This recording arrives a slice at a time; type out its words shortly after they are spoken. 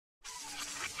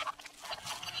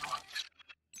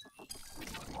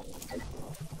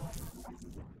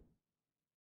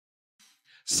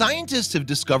Scientists have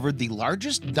discovered the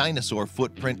largest dinosaur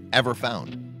footprint ever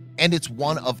found, and it's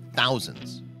one of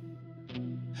thousands.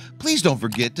 Please don't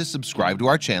forget to subscribe to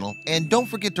our channel and don't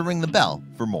forget to ring the bell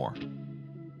for more.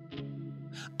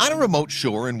 On a remote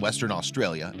shore in Western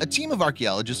Australia, a team of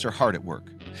archaeologists are hard at work,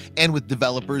 and with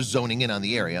developers zoning in on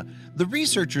the area, the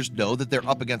researchers know that they're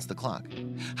up against the clock.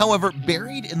 However,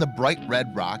 buried in the bright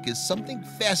red rock is something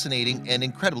fascinating and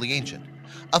incredibly ancient,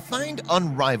 a find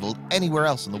unrivaled anywhere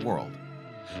else in the world.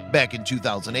 Back in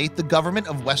 2008, the government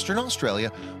of Western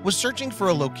Australia was searching for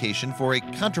a location for a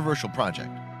controversial project.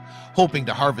 Hoping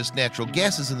to harvest natural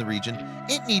gases in the region,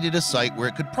 it needed a site where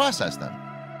it could process them.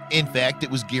 In fact, it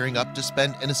was gearing up to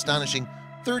spend an astonishing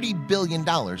 $30 billion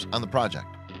on the project.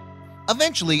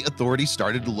 Eventually, authorities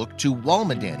started to look to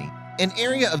Walmadani, an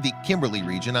area of the Kimberley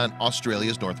region on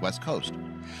Australia's northwest coast.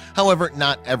 However,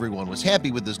 not everyone was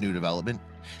happy with this new development.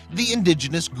 The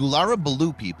indigenous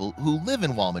Gullara-Baloo people who live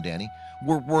in Walmadani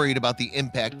were worried about the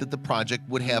impact that the project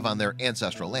would have on their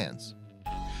ancestral lands.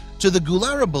 To the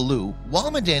Gullara-Baloo,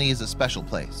 Walmadani is a special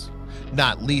place,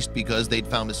 not least because they'd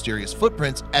found mysterious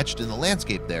footprints etched in the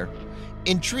landscape there.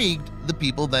 Intrigued, the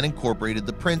people then incorporated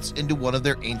the prints into one of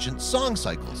their ancient song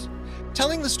cycles,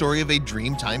 telling the story of a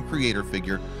Dreamtime creator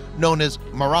figure known as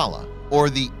Marala,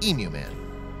 or the Emu Man.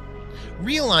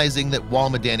 Realizing that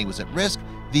Walmadani was at risk,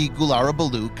 the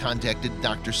Gullara-Baloo contacted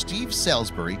Dr. Steve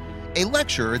Salisbury, a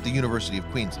lecturer at the University of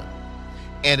Queensland.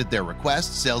 And at their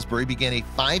request, Salisbury began a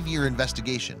 5-year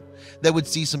investigation that would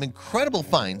see some incredible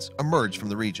finds emerge from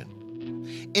the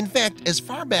region. In fact, as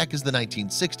far back as the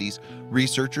 1960s,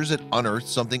 researchers had unearthed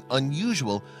something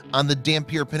unusual on the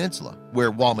Dampier Peninsula,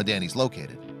 where Walmadani is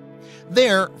located.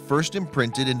 There, first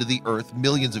imprinted into the earth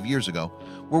millions of years ago,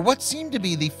 were what seemed to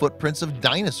be the footprints of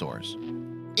dinosaurs.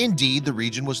 Indeed, the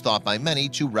region was thought by many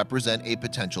to represent a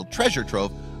potential treasure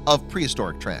trove of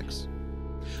prehistoric tracks.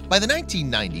 By the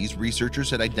 1990s, researchers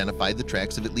had identified the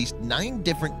tracks of at least 9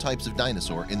 different types of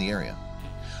dinosaur in the area.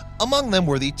 Among them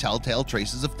were the telltale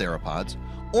traces of theropods,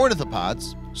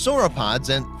 ornithopods, sauropods,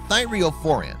 and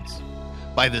thyreophorans.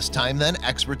 By this time then,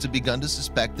 experts had begun to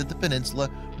suspect that the peninsula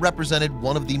represented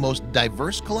one of the most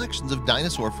diverse collections of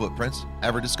dinosaur footprints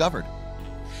ever discovered.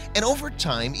 And over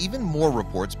time, even more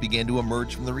reports began to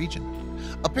emerge from the region.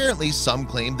 Apparently, some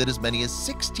claimed that as many as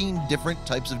 16 different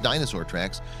types of dinosaur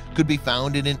tracks could be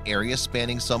found in an area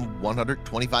spanning some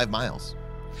 125 miles.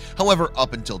 However,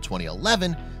 up until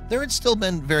 2011, there had still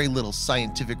been very little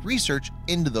scientific research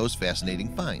into those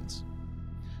fascinating finds.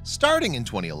 Starting in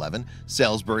 2011,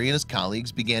 Salisbury and his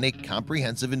colleagues began a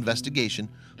comprehensive investigation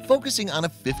focusing on a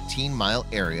 15-mile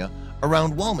area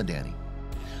around Walmadani.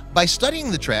 By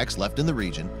studying the tracks left in the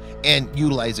region and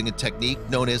utilizing a technique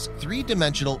known as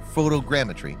 3-dimensional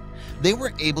photogrammetry, they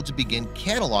were able to begin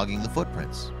cataloging the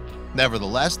footprints.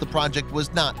 Nevertheless, the project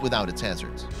was not without its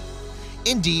hazards.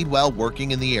 Indeed, while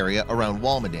working in the area around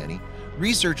Walmadani,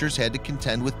 researchers had to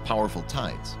contend with powerful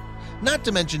tides, not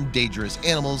to mention dangerous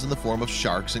animals in the form of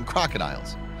sharks and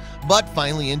crocodiles. But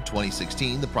finally, in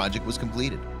 2016, the project was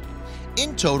completed.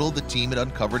 In total, the team had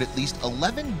uncovered at least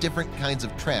 11 different kinds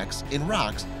of tracks in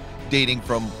rocks dating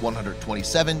from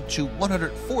 127 to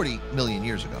 140 million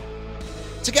years ago.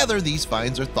 Together, these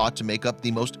finds are thought to make up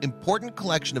the most important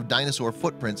collection of dinosaur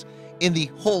footprints in the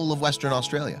whole of Western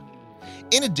Australia.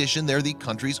 In addition, they're the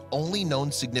country's only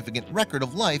known significant record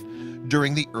of life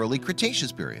during the early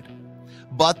Cretaceous period.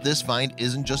 But this find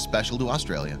isn't just special to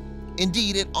Australia.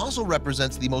 Indeed, it also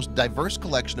represents the most diverse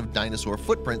collection of dinosaur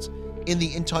footprints in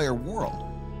the entire world.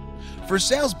 For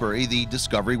Salisbury, the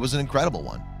discovery was an incredible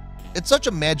one. It's such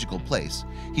a magical place,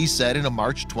 he said in a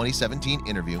March 2017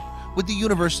 interview with the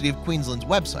University of Queensland's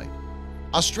website.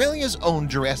 Australia's own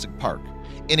Jurassic Park,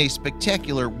 in a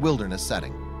spectacular wilderness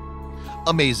setting.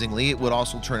 Amazingly, it would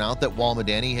also turn out that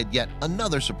Walmadani had yet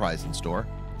another surprise in store.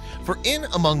 For in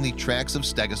among the tracks of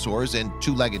stegosaurs and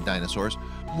 2-legged dinosaurs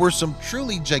were some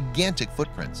truly gigantic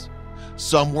footprints.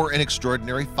 Some were an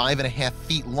extraordinary 5.5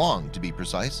 feet long, to be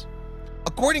precise.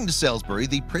 According to Salisbury,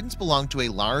 the prints belonged to a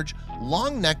large,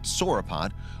 long-necked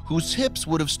sauropod whose hips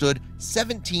would have stood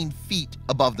 17 feet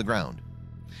above the ground.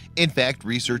 In fact,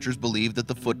 researchers believe that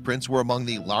the footprints were among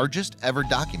the largest ever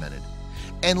documented,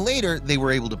 and later they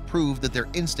were able to prove that their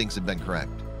instincts had been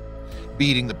correct.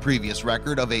 Beating the previous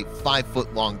record of a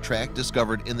 5-foot-long track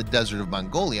discovered in the desert of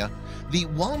Mongolia, the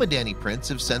Walmadani prints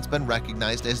have since been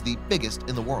recognized as the biggest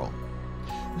in the world.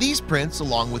 These prints,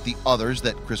 along with the others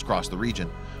that crisscross the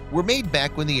region, were made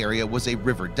back when the area was a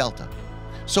river delta.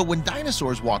 So when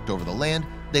dinosaurs walked over the land,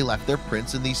 they left their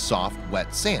prints in the soft,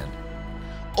 wet sand.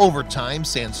 Over time,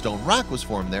 sandstone rock was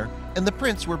formed there, and the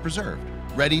prints were preserved,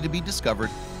 ready to be discovered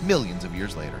millions of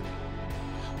years later.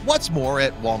 What's more,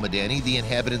 at Walmadani, the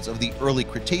inhabitants of the early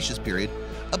Cretaceous period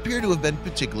appear to have been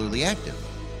particularly active.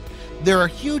 There are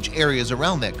huge areas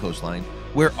around that coastline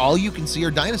where all you can see are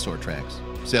dinosaur tracks,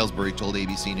 Salisbury told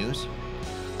ABC News.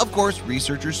 Of course,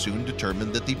 researchers soon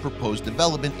determined that the proposed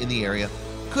development in the area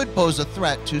could pose a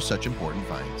threat to such important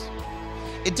finds.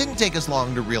 It didn't take us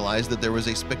long to realize that there was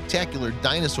a spectacular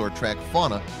dinosaur track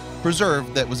fauna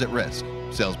preserved that was at risk,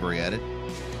 Salisbury added.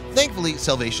 Thankfully,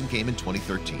 salvation came in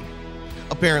 2013.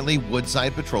 Apparently,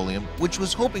 Woodside Petroleum, which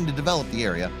was hoping to develop the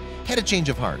area, had a change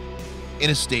of heart. In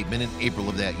a statement in April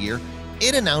of that year,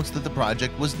 it announced that the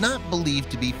project was not believed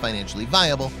to be financially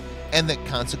viable and that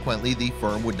consequently the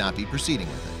firm would not be proceeding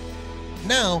with it.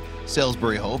 Now,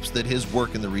 Salisbury hopes that his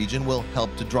work in the region will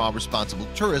help to draw responsible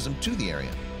tourism to the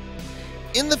area.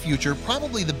 In the future,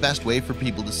 probably the best way for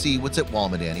people to see what's at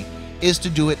Walmadani is to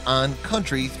do it on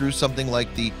country through something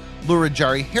like the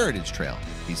Lurajari Heritage Trail,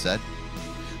 he said.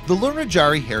 The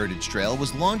Lurajari Heritage Trail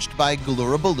was launched by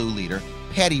Gallura-Baloo leader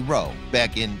Paddy Rowe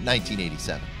back in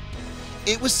 1987.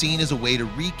 It was seen as a way to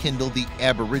rekindle the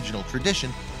Aboriginal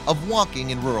tradition of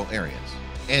walking in rural areas,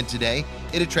 and today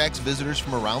it attracts visitors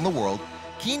from around the world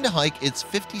keen to hike its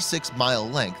 56-mile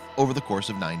length over the course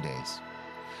of 9 days.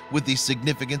 With the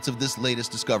significance of this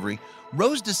latest discovery,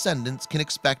 Rowe's descendants can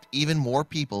expect even more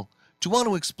people to want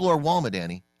to explore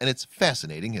Walmadani and its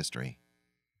fascinating history.